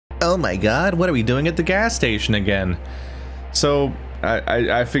Oh my god, what are we doing at the gas station again? So,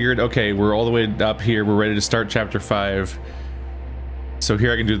 I figured, okay, we're all the way up here, we're ready to start chapter 5. So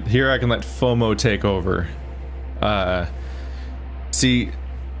here I can let FOMO take over. See,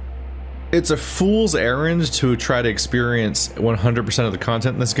 it's a fool's errand to try to experience 100% of the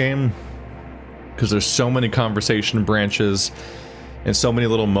content in this game, because there's so many conversation branches, and so many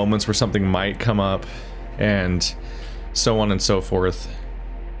little moments where something might come up, and so on and so forth.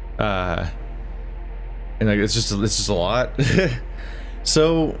 And like, it's just a lot.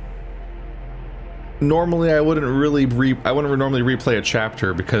 So normally I wouldn't normally replay a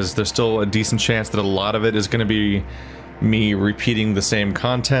chapter, because there's still a decent chance that a lot of it is going to be me repeating the same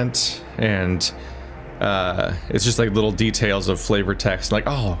content, and it's just like little details of flavor text, like,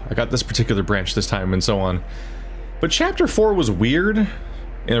 oh, I got this particular branch this time, and so on. But chapter 4 was weird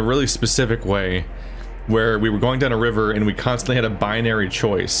in a really specific way, where we were going down a river and we constantly had a binary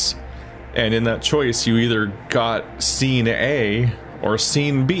choice, and in that choice you either got scene A or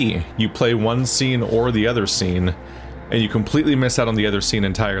scene B. You play one scene or the other scene, and you completely miss out on the other scene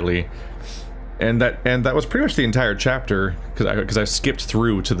entirely. And that was pretty much the entire chapter, because I skipped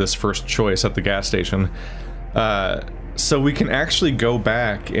through to this first choice at the gas station. So we can actually go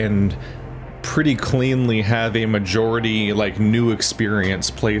back and pretty cleanly have a majority, like, new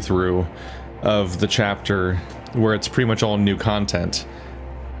experience playthrough of the chapter, where it's pretty much all new content.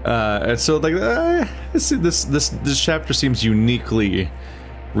 And so, like, this chapter seems uniquely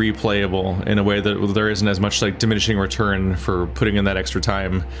replayable in a way that there isn't as much, like, diminishing return for putting in that extra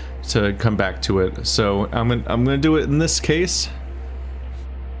time to come back to it. So I'm gonna do it in this case.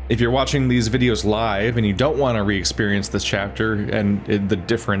 If you're watching these videos live and you don't want to re-experience this chapter and the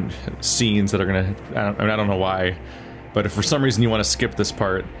different scenes that are gonna, I don't know why, but if for some reason you want to skip this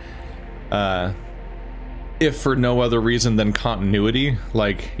part, if for no other reason than continuity,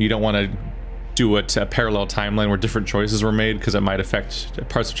 like you don't want to do a parallel timeline where different choices were made because it might affect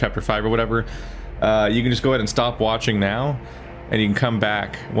parts of chapter 5 or whatever, you can just go ahead and stop watching now, and you can come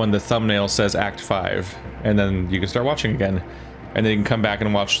back when the thumbnail says Act 5, and then you can start watching again. And then you can come back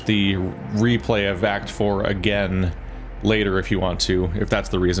and watch the replay of Act 4 again later if you want to, if that's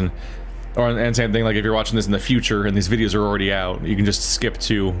the reason. And same thing, like if you're watching this in the future and these videos are already out, you can just skip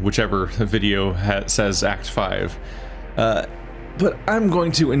to whichever video says Act 5. But I'm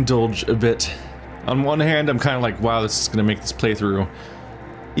going to indulge a bit. On one hand, I'm kind of like, wow, this is going to make this playthrough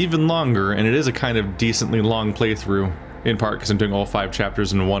even longer, and it is a kind of decently long playthrough, in part because I'm doing all 5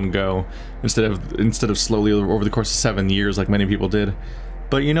 chapters in one go, instead of slowly over the course of 7 years like many people did.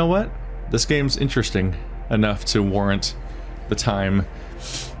 But you know what? This game's interesting enough to warrant the time.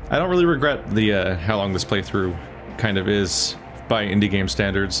 I don't really regret the how long this playthrough kind of is by indie game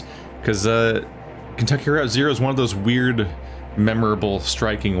standards, because Kentucky Route Zero is one of those weird, memorable,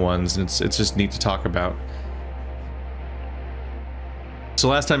 striking ones, and it's just neat to talk about. So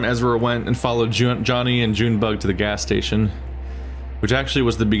last time Ezra went and followed Johnny and Junebug to the gas station, which actually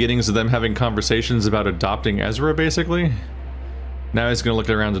was the beginnings of them having conversations about adopting Ezra, basically. Now he's gonna look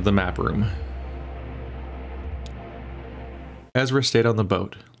around at the map room. Ezra stayed on the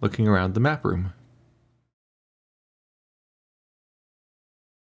boat, looking around the map room.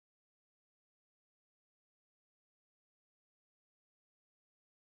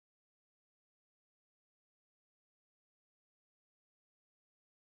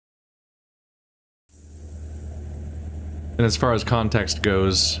 And as far as context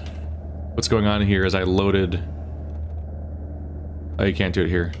goes, what's going on here is I loaded... Oh, you can't do it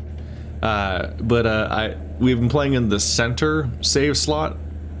here. We've been playing in the center save slot,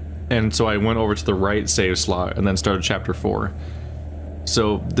 and so I went over to the right save slot and then started chapter 4.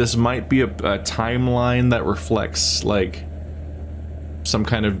 So this might be a timeline that reflects, like, some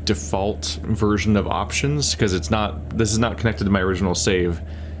kind of default version of options, because this is not connected to my original save.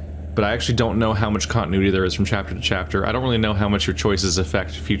 But I actually don't know how much continuity there is from chapter to chapter. I don't really know how much your choices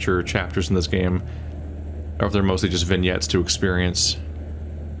affect future chapters in this game, or if they're mostly just vignettes to experience.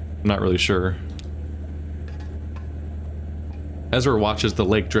 I'm not really sure. Ezra watches the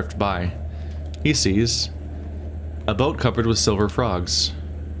lake drift by. He sees a boat covered with silver frogs,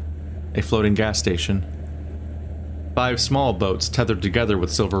 a floating gas station, 5 small boats tethered together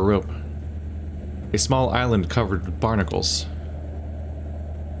with silver rope, a small island covered with barnacles.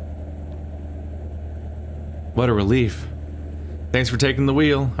 What a relief. Thanks for taking the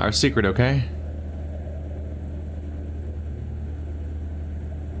wheel. Our secret, okay?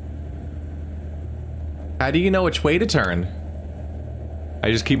 How do you know which way to turn?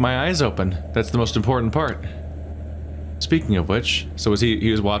 I just keep my eyes open. That's the most important part. Speaking of which, so was he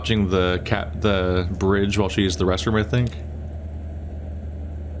was watching the bridge while she used the restroom, I think?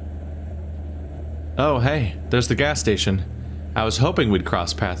 Oh, hey, there's the gas station. I was hoping we'd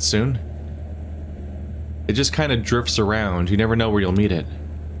cross paths soon. It just kind of drifts around. You never know where you'll meet it.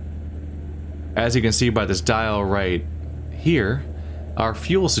 As you can see by this dial right here, our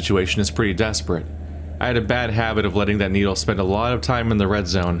fuel situation is pretty desperate. I had a bad habit of letting that needle spend a lot of time in the red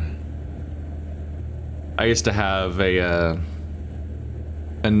zone. I used to have a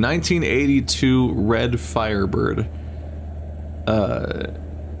 1982 red Firebird.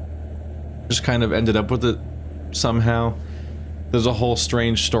 Just kind of ended up with it somehow. There's a whole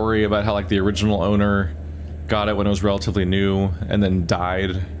strange story about how like the original owner got it when it was relatively new and then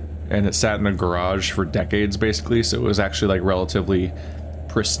died, and it sat in a garage for decades basically, so it was actually like relatively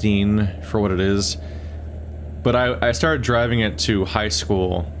pristine for what it is. But I started driving it to high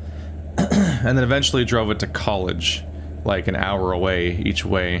school and then eventually drove it to college, like an hour away each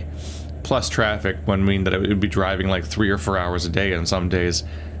way, plus traffic would mean that it would be driving like 3 or 4 hours a day on some days,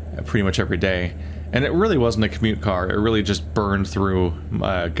 pretty much every day. And it really wasn't a commute car, it really just burned through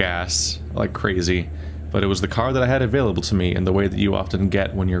gas like crazy. But it was the car that I had available to me in the way that you often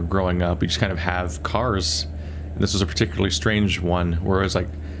get when you're growing up. You just kind of have cars. And this was a particularly strange one, where it was like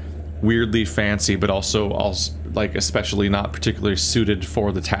weirdly fancy, but also like especially not particularly suited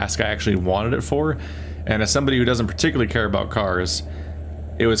for the task I actually wanted it for. And as somebody who doesn't particularly care about cars,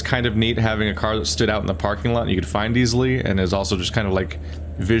 it was kind of neat having a car that stood out in the parking lot and you could find easily, and is also just kind of like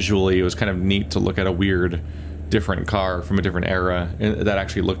visually, it was kind of neat to look at a weird different car from a different era that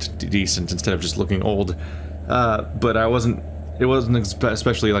actually looked decent instead of just looking old. But it wasn't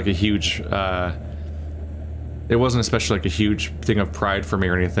especially like a huge thing of pride for me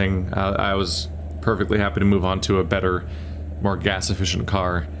or anything. I was perfectly happy to move on to a better, more gas efficient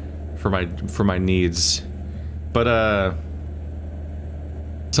car for my needs. But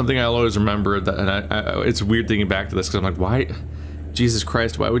something I'll always remember, that, and it's weird thinking back to this because I'm like, why, Jesus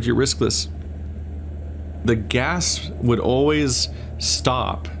Christ, why would you risk this? The gas would always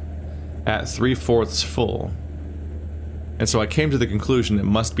stop at 3/4 full. And so I came to the conclusion it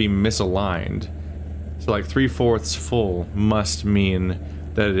must be misaligned. So like 3/4 full must mean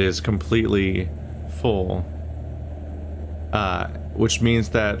that it is completely full. Which means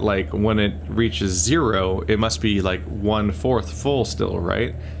that like when it reaches 0, it must be like 1/4 full still,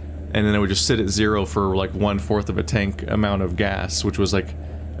 right? And then it would just sit at 0 for like 1/4 of a tank amount of gas, which was like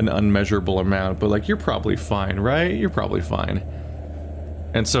an unmeasurable amount, but like, you're probably fine, right? You're probably fine.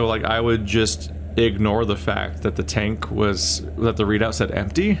 And so like, I would just ignore the fact that the tank was, that the readout said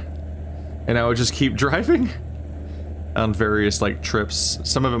empty, and I would just keep driving on various like trips.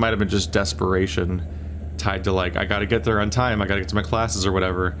 Some of it might have been just desperation tied to like, I gotta get there on time, I gotta get to my classes or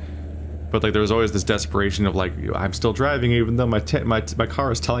whatever. But like, there was always this desperation of like, I'm still driving even though my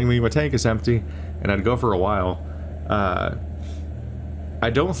car is telling me my tank is empty, and I'd go for a while. I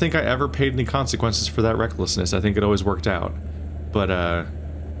don't think I ever paid any consequences for that recklessness. I think it always worked out. But,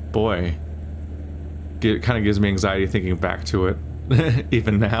 boy, it kind of gives me anxiety thinking back to it.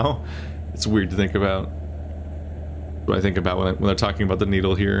 Even now. It's weird to think about. What I think about when they're talking about the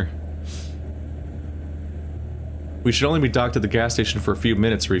needle here. We should only be docked at the gas station for a few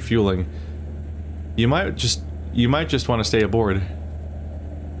minutes refueling. You might just want to stay aboard.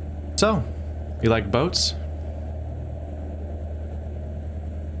 So, you like boats?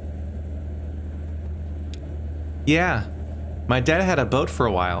 Yeah, my dad had a boat for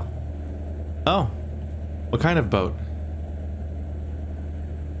a while. Oh, what kind of boat?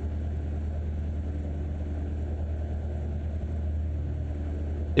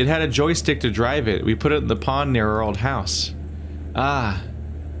 It had a joystick to drive it. We put it in the pond near our old house. Ah,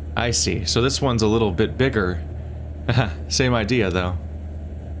 I see. So this one's a little bit bigger. Same idea, though.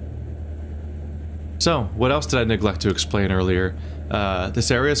 So, what else did I neglect to explain earlier?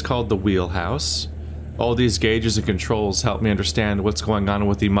 This area is called the wheelhouse. All these gauges and controls help me understand what's going on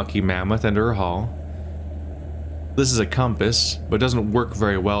with the mucky mammoth and her hull. This is a compass, but doesn't work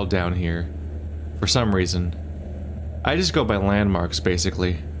very well down here. For some reason. I just go by landmarks,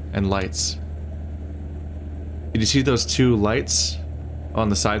 basically, and lights. Did you see those 2 lights on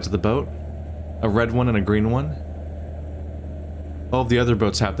the sides of the boat? A red one and a green one? All of the other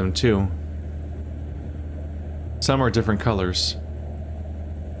boats have them too. Some are different colors.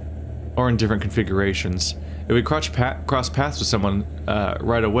 Or in different configurations. If we cross paths with someone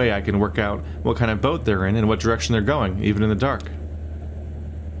right away, I can work out what kind of boat they're in and what direction they're going, even in the dark.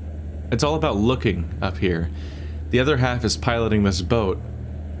 It's all about looking up here. The other half is piloting this boat.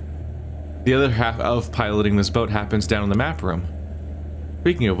 The other half of piloting this boat happens down in the map room.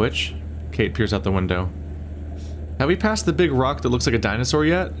 Speaking of which, Kate peers out the window. Have we passed the big rock that looks like a dinosaur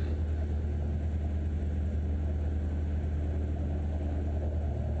yet?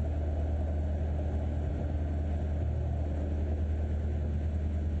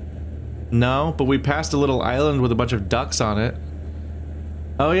 No, but we passed a little island with a bunch of ducks on it.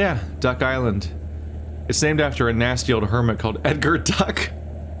 Oh yeah, Duck Island. It's named after a nasty old hermit called Edgar Duck.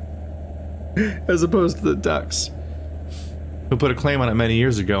 As opposed to the ducks. Who put a claim on it many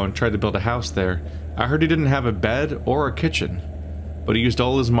years ago and tried to build a house there. I heard he didn't have a bed or a kitchen, but he used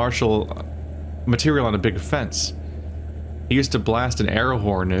all his martial material on a big fence. He used to blast an air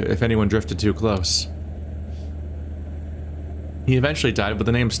horn if anyone drifted too close. He eventually died, but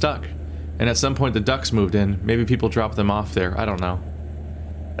the name stuck. And at some point the ducks moved in. Maybe people dropped them off there. I don't know.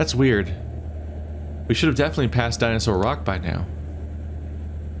 That's weird. We should have definitely passed Dinosaur Rock by now.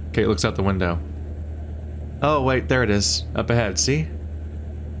 Kate looks out the window. Oh, wait, there it is. Up ahead, see?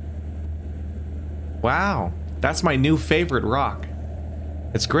 Wow, that's my new favorite rock.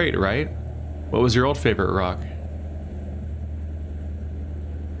 It's great, right? What was your old favorite rock?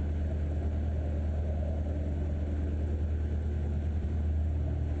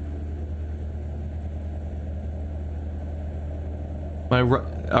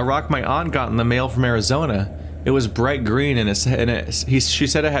 A rock my aunt got in the mail from Arizona. It was bright green and she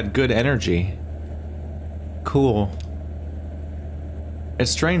said it had good energy. Cool.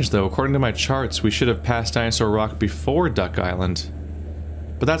 It's strange though, according to my charts, we should have passed Dinosaur Rock before Duck Island.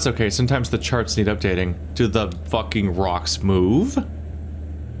 But that's okay, sometimes the charts need updating. Do the fucking rocks move?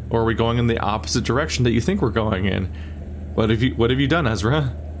 Or are we going in the opposite direction that you think we're going in? What have you done,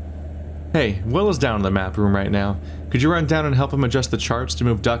 Ezra? Hey, Will is down in the map room right now. Could you run down and help him adjust the charts to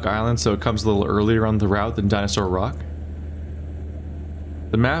move Duck Island so it comes a little earlier on the route than Dinosaur Rock?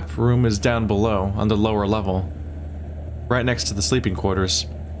 The map room is down below, on the lower level. Right next to the sleeping quarters.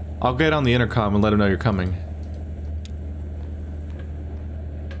 I'll get on the intercom and let him know you're coming.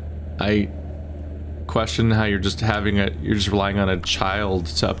 I question how you're just relying on a child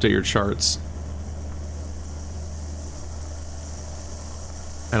to update your charts.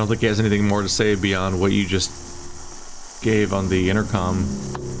 I don't think he has anything more to say beyond what you just gave on the intercom,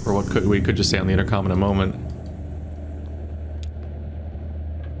 or what we could just say on the intercom in a moment.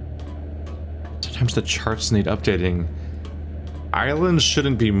 Sometimes the charts need updating. Islands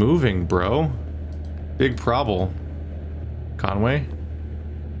shouldn't be moving, bro. Big problem. Conway?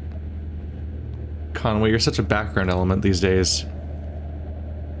 Conway, you're such a background element these days.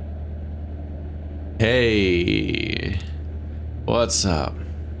 Hey. What's up?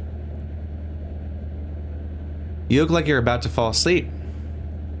 You look like you're about to fall asleep.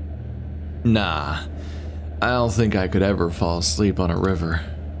 Nah, I don't think I could ever fall asleep on a river.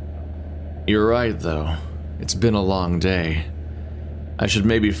 You're right, though. It's been a long day. I should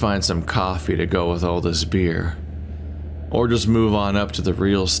maybe find some coffee to go with all this beer. Or just move on up to the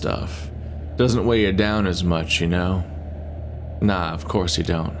real stuff. Doesn't weigh you down as much, you know? Nah, of course you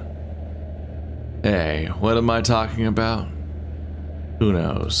don't. Hey, what am I talking about? Who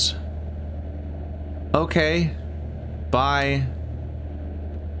knows? Okay. Bye.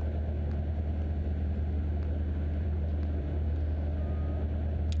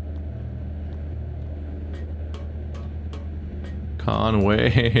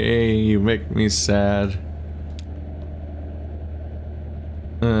 Conway, you make me sad.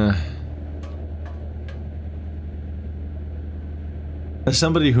 As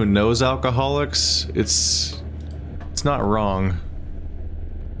somebody who knows alcoholics, it's not wrong.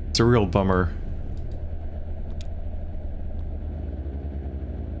 It's a real bummer.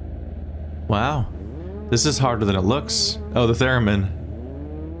 Wow. This is harder than it looks. Oh, the theremin.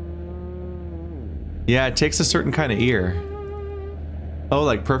 Yeah, it takes a certain kind of ear. Oh,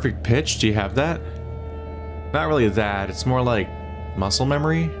 like perfect pitch? Do you have that? Not really that. It's more like muscle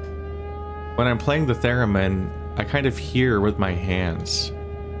memory. When I'm playing the theremin, I kind of hear with my hands.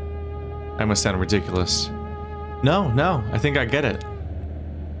 I must sound ridiculous. No, I think I get it.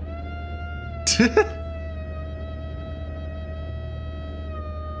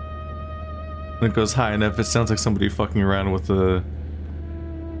 When it goes high enough, it sounds like somebody fucking around with a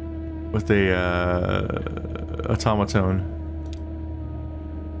automaton.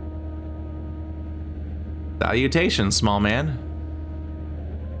 Salutations, small man.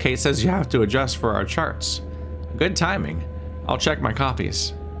 Kate says you have to adjust for our charts. Good timing. I'll check my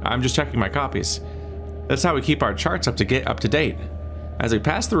copies. I'm just checking my copies. That's how we keep our charts up to date. As we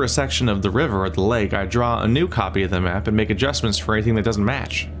pass through a section of the river or the lake, I draw a new copy of the map and make adjustments for anything that doesn't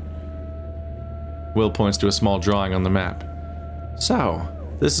match. Will points to a small drawing on the map. So,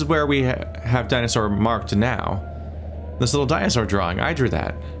 this is where we have dinosaur marked now. This little dinosaur drawing, I drew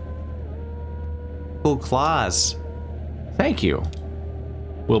that. Cool claws. Thank you.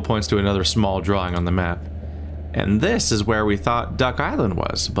 Will points to another small drawing on the map. And this is where we thought Duck Island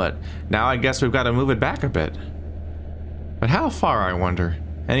was, but now I guess we've got to move it back a bit. But how far, I wonder?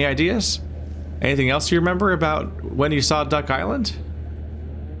 Any ideas? Anything else you remember about when you saw Duck Island?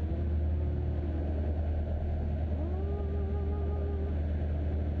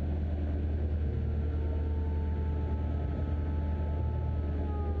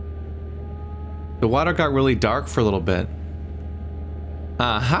 The water got really dark for a little bit.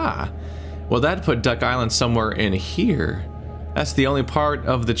 Aha! Well, that put Duck Island somewhere in here. That's the only part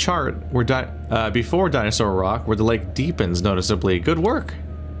of the chart where before Dinosaur Rock where the lake deepens noticeably. Good work.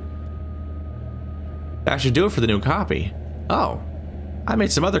 That should do it for the new copy. Oh, I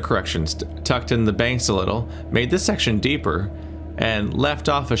made some other corrections. Tucked in the banks a little, made this section deeper, and left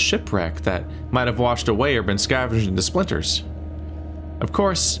off a shipwreck that might have washed away or been scavenged into splinters. Of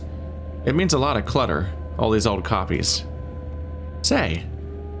course, it means a lot of clutter, all these old copies. Say,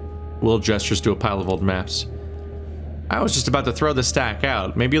 Will gestures to a pile of old maps. I was just about to throw the stack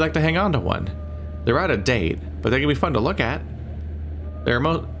out. Maybe you'd like to hang on to one. They're out of date, but they can be fun to look at.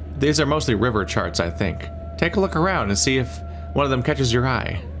 These are mostly river charts, I think. Take a look around and see if one of them catches your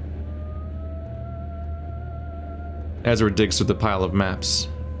eye. Ezra digs through the pile of maps.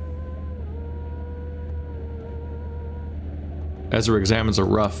 Ezra examines a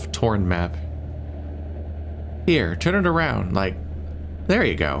rough, torn map. Here, turn it around, like, there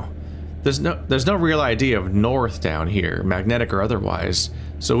you go. There's no real idea of north down here, magnetic or otherwise,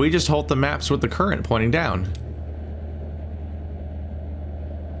 so we just hold the maps with the current pointing down.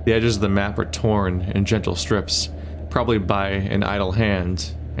 The edges of the map are torn in gentle strips, probably by an idle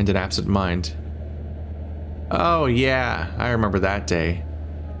hand and an absent mind. Oh yeah, I remember that day.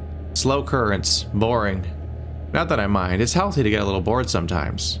 Slow currents, boring. Not that I mind, it's healthy to get a little bored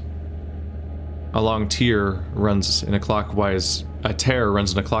sometimes. A long tear runs in a clockwise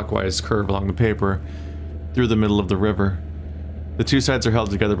curve along the paper, through the middle of the river. The two sides are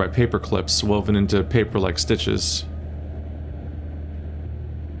held together by paper clips woven into paper-like stitches.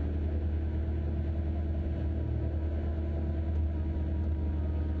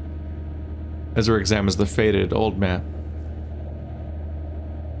 Ezra examines the faded old map.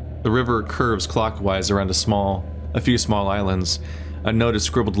 The river curves clockwise around a few small islands. A note is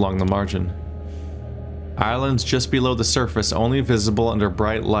scribbled along the margin. Islands just below the surface, only visible under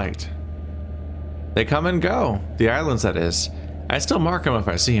bright light. They come and go. The islands, that is. I still mark them if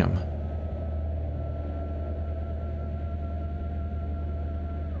I see them.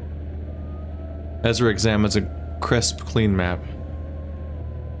 Ezra examines a crisp, clean map.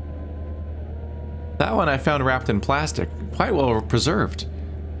 That one I found wrapped in plastic, quite well preserved.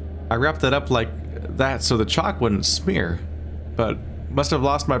 I wrapped it up like that so the chalk wouldn't smear, but must have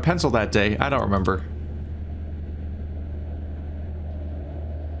lost my pencil that day, I don't remember.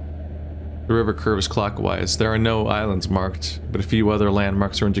 The river curves clockwise. There are no islands marked, but a few other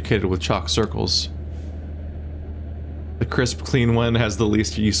landmarks are indicated with chalk circles. The crisp, clean one has the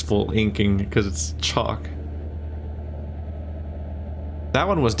least useful inking because it's chalk. That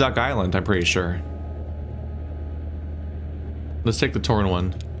one was Duck Island, I'm pretty sure. Let's take the torn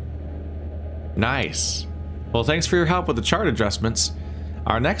one. Nice. Well, thanks for your help with the chart adjustments.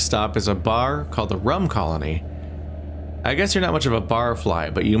 Our next stop is a bar called the Rum Colony. I guess you're not much of a bar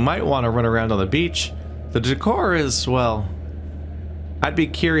fly, but you might want to run around on the beach. The decor is, well, I'd be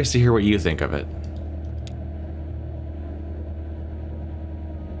curious to hear what you think of it.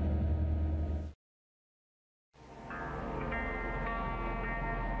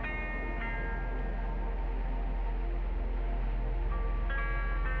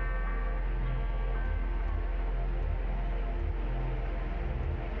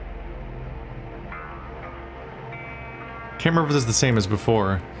 Can't remember if this is the same as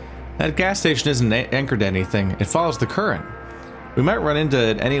before. That gas station isn't anchored to anything. It follows the current. We might run into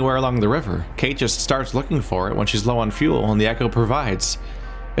it anywhere along the river. Kate just starts looking for it when she's low on fuel and the echo provides.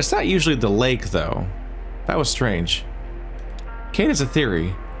 It's not usually the lake, though. That was strange. Kate has a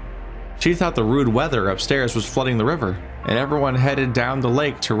theory. She thought the rude weather upstairs was flooding the river, and everyone headed down the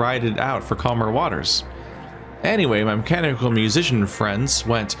lake to ride it out for calmer waters. Anyway, my mechanical musician friends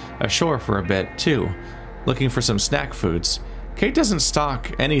went ashore for a bit, too, looking for some snack foods. Kate doesn't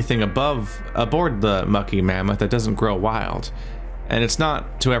stock anything aboard the mucky mammoth that doesn't grow wild, and it's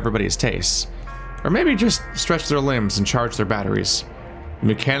not to everybody's taste. Or maybe just stretch their limbs and charge their batteries.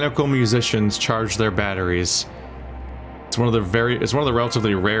 Mechanical musicians charge their batteries. It's one of the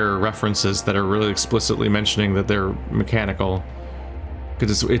relatively rare references that are really explicitly mentioning that they're mechanical,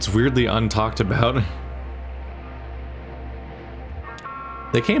 because it's weirdly untalked about.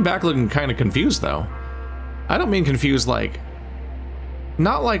 They came back looking kind of confused, though. I don't mean confused like...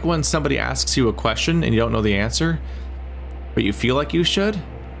 Not like when somebody asks you a question and you don't know the answer, but you feel like you should,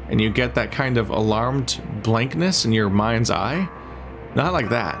 and you get that kind of alarmed blankness in your mind's eye. Not like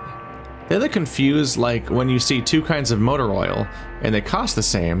that. They look confused like when you see two kinds of motor oil, and they cost the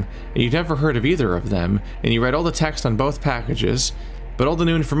same, and you've never heard of either of them, and you read all the text on both packages, but all the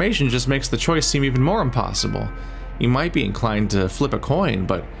new information just makes the choice seem even more impossible. You might be inclined to flip a coin,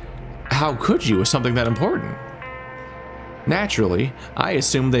 but how could you with something that important? Naturally, I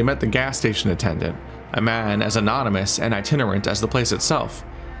assumed they met the gas station attendant, a man as anonymous and itinerant as the place itself.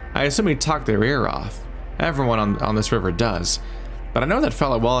 I assume he talked their ear off. Everyone on this river does. But I know that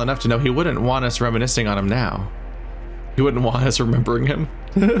fella well enough to know he wouldn't want us reminiscing on him now. He wouldn't want us remembering him.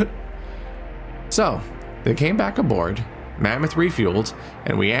 So, they came back aboard, Mammoth refueled,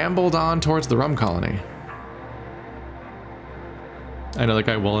 and we ambled on towards the rum colony. I know the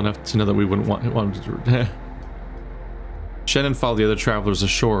guy well enough to know that we wouldn't want him to... Shannon followed the other travelers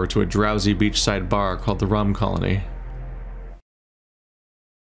ashore to a drowsy beachside bar called the Rum Colony.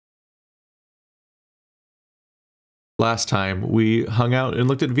 Last time, we hung out and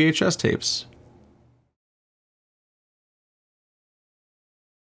looked at VHS tapes.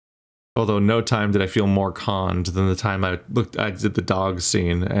 Although no time did I feel more conned than the time I did the dog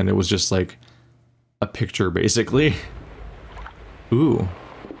scene, and it was just like a picture, basically. Ooh.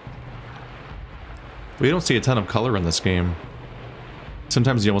 We don't see a ton of color in this game.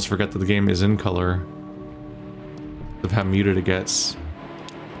 Sometimes you almost forget that the game is in color of how muted it gets.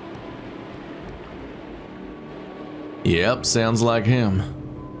 Yep, sounds like him.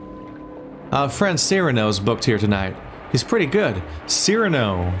 Our friend Cyrano's booked here tonight. He's pretty good.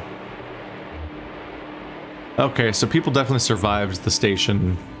 Cyrano. Okay, so people definitely survived the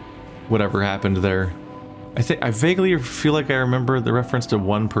station, whatever happened there. I vaguely feel like I remember the reference to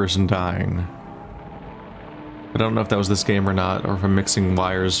one person dying. I don't know if that was this game or not, or if I'm mixing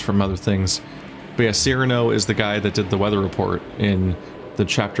wires from other things. But yeah, Cyrano is the guy that did the weather report in the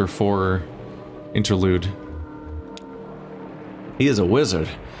Chapter 4 interlude. He is a wizard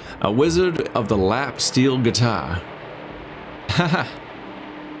of the lap steel guitar. Haha.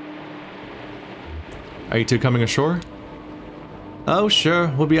 Are you two coming ashore? Oh, sure,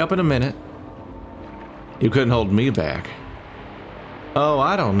 we'll be up in a minute. You couldn't hold me back. Oh,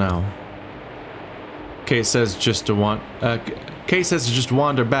 I don't know. Kate says just to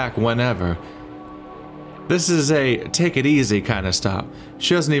wander back whenever. This is a take it easy kind of stop.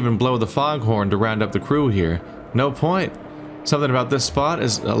 She doesn't even blow the foghorn to round up the crew here. No point. Something about this spot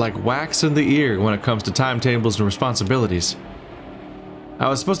is like wax in the ear when it comes to timetables and responsibilities. I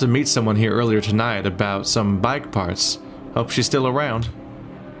was supposed to meet someone here earlier tonight about some bike parts. Hope she's still around.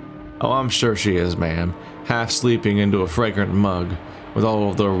 Oh, I'm sure she is, ma'am. Half sleeping into a fragrant mug with all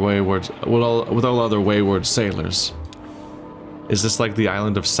other wayward sailors. Is this like the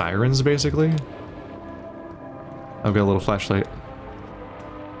island of sirens, basically? I've got a little flashlight.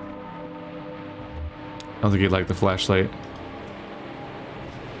 I don't think he'd like the flashlight.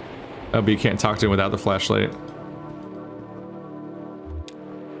 Oh, but you can't talk to him without the flashlight.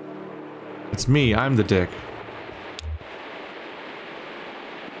 It's me, I'm the dick.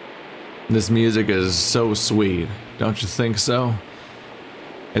 This music is so sweet, don't you think so?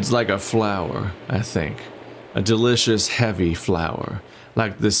 It's like a flower, I think. A delicious, heavy flower,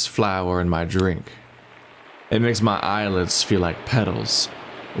 like this flower in my drink. It makes my eyelids feel like petals,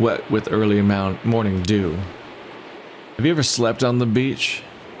 wet with early morning dew. Have you ever slept on the beach?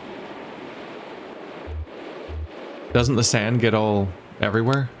 Doesn't the sand get all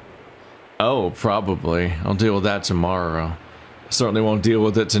everywhere? Oh, probably. I'll deal with that tomorrow. I certainly won't deal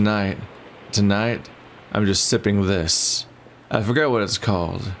with it tonight. Tonight, I'm just sipping this. I forget what it's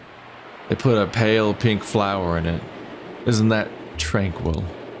called. They put a pale pink flower in it. Isn't that tranquil?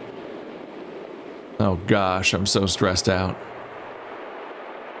 Oh gosh, I'm so stressed out.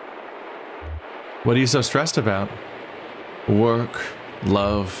 What are you so stressed about? Work,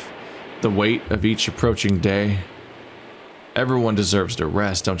 love, the weight of each approaching day. Everyone deserves to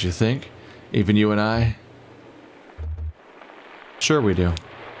rest, don't you think? Even you and I? Sure we do.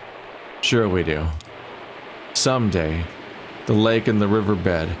 Sure we do. Someday, the lake and the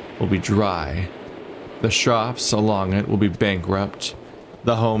riverbed will be dry. The shops along it will be bankrupt.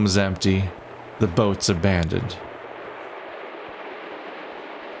 The homes empty. The boats abandoned.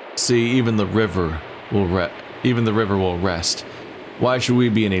 See, even the river will rest. Why should we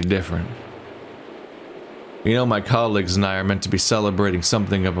be any different? You know, my colleagues and I are meant to be celebrating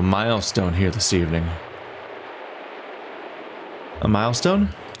something of a milestone here this evening. A milestone?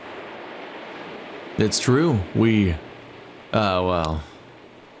 It's true. Well.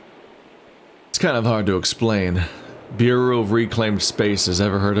 It's kind of hard to explain. Bureau of Reclaimed Spaces,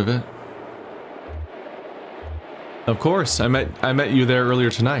 ever heard of it? Of course, I met you there earlier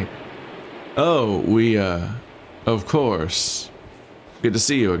tonight. Oh, of course. Good to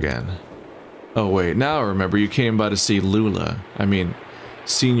see you again. Oh wait, now I remember you came by to see Lula. I mean,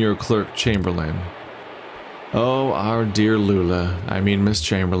 Senior Clerk Chamberlain. Oh, our dear Lula. I mean, Miss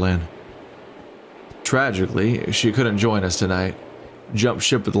Chamberlain. Tragically, she couldn't join us tonight. Jumped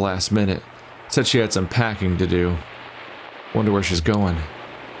ship at the last minute. Said she had some packing to do. Wonder where she's going.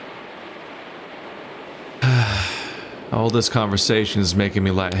 All this conversation is making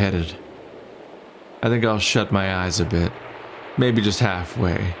me lightheaded. I think I'll shut my eyes a bit. Maybe just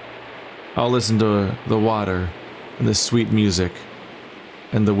halfway. I'll listen to the water and the sweet music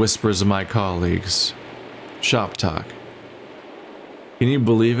and the whispers of my colleagues. Shop talk. Can you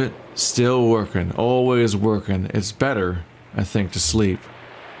believe it? Still working. Always working. It's better, I think, to sleep.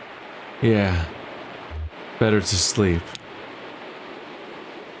 Yeah. Better to sleep.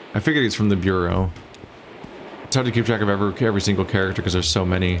 I figured he's from the Bureau. It's hard to keep track of every single character because there's so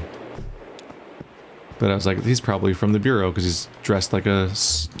many. But I was like, he's probably from the Bureau because he's dressed like a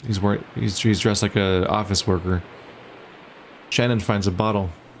he's dressed like a office worker. Shannon finds a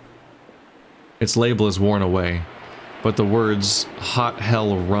bottle. Its label is worn away, but the words "Hot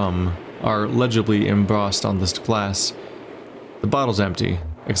Hell Rum" are legibly embossed on this glass. The bottle's empty,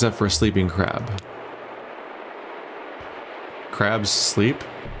 except for a sleeping crab. Crabs sleep?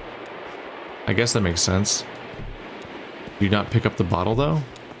 I guess that makes sense. Do you not pick up the bottle, though?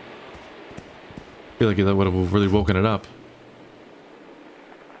 I feel like that would have really woken it up.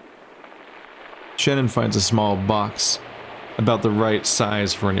 Shannon finds a small box, about the right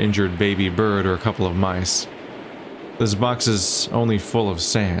size for an injured baby bird or a couple of mice. This box is only full of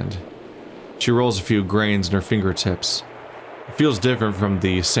sand. She rolls a few grains in her fingertips. It feels different from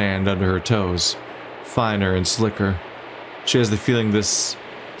the sand under her toes, finer and slicker. She has the feeling this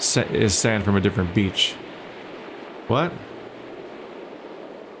is sand from a different beach. What?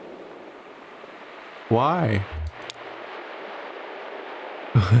 Why?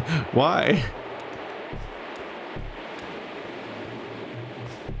 Why?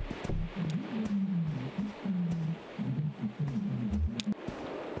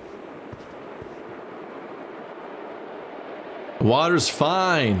 Water's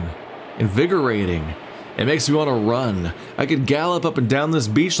fine. Invigorating. It makes me want to run. I could gallop up and down this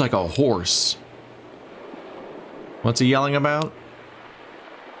beach like a horse. What's he yelling about?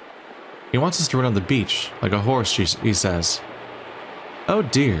 He wants us to run on the beach, like a horse, he says. Oh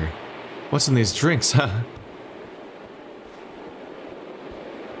dear. What's in these drinks, huh?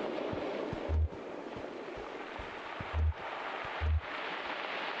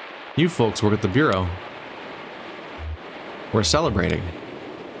 You folks work at the Bureau. We're celebrating.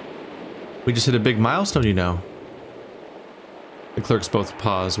 We just hit a big milestone, you know. The clerks both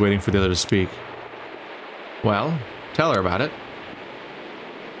pause, waiting for the other to speak. Well, tell her about it.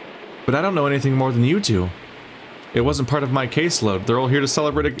 But I don't know anything more than you two. It wasn't part of my caseload. They're all here to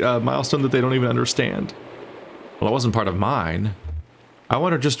celebrate a milestone that they don't even understand. Well, it wasn't part of mine. I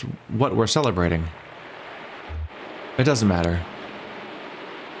wonder just what we're celebrating. It doesn't matter.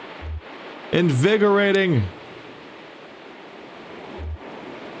 Invigorating!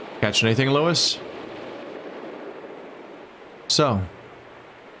 Catch anything, Lewis? So,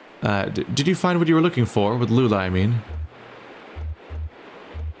 did you find what you were looking for with Lula, I mean?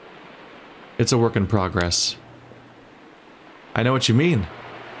 It's a work in progress. I know what you mean.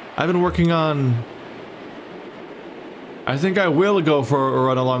 I've been working on... I think I will go for a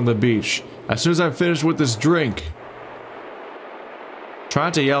run along the beach, as soon as I'm finished with this drink. Try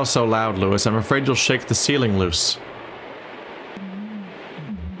not to yell so loud, Lewis. I'm afraid you'll shake the ceiling loose.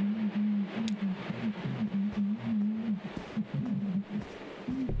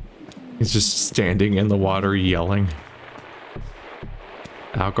 He's just standing in the water yelling.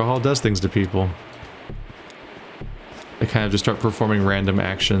 Alcohol does things to people. They kind of just start performing random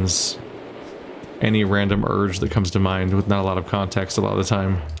actions. Any random urge that comes to mind with not a lot of context a lot of the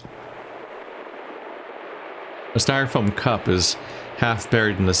time. A styrofoam cup is half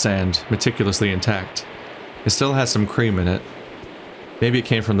buried in the sand, meticulously intact. It still has some cream in it. Maybe it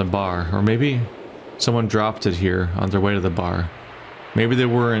came from the bar, or maybe someone dropped it here on their way to the bar. Maybe they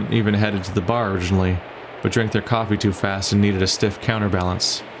weren't even headed to the bar originally, but drank their coffee too fast and needed a stiff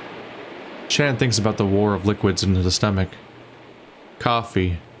counterbalance. Shannon thinks about the war of liquids into the stomach.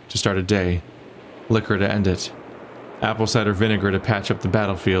 Coffee to start a day, liquor to end it, apple cider vinegar to patch up the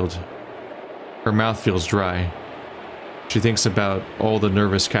battlefield. Her mouth feels dry. She thinks about all the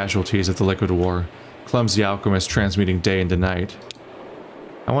nervous casualties of the liquid war, clumsy alchemists transmuting day into night.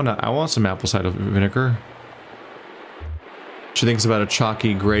 I want some apple cider vinegar. She thinks about a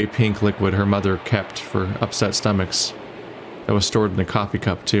chalky gray-pink liquid her mother kept for upset stomachs. That was stored in a coffee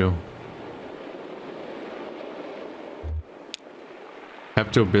cup, too.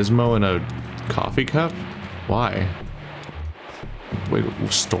 Pepto-Bismol in a coffee cup? Why? Wait,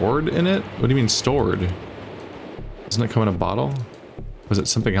 stored in it? What do you mean stored? Doesn't it come in a bottle? Was it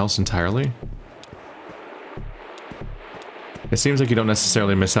something else entirely? It seems like you don't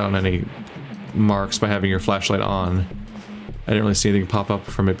necessarily miss out on any marks by having your flashlight on. I didn't really see anything pop up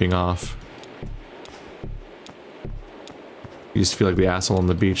from it being off. You just feel like the asshole on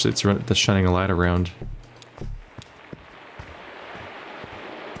the beach that's shining a light around.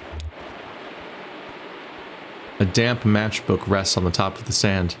 A damp matchbook rests on the top of the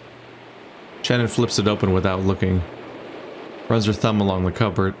sand. Shannon flips it open without looking. Runs her thumb along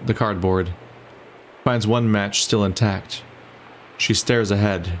the cardboard. Finds one match still intact. She stares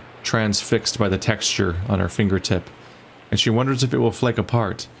ahead, transfixed by the texture on her fingertip, and she wonders if it will flake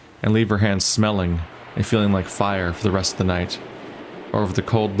apart and leave her hand smelling and feeling like fire for the rest of the night, or if the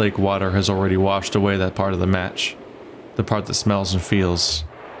cold lake water has already washed away that part of the match, the part that smells and feels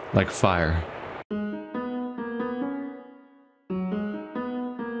like fire.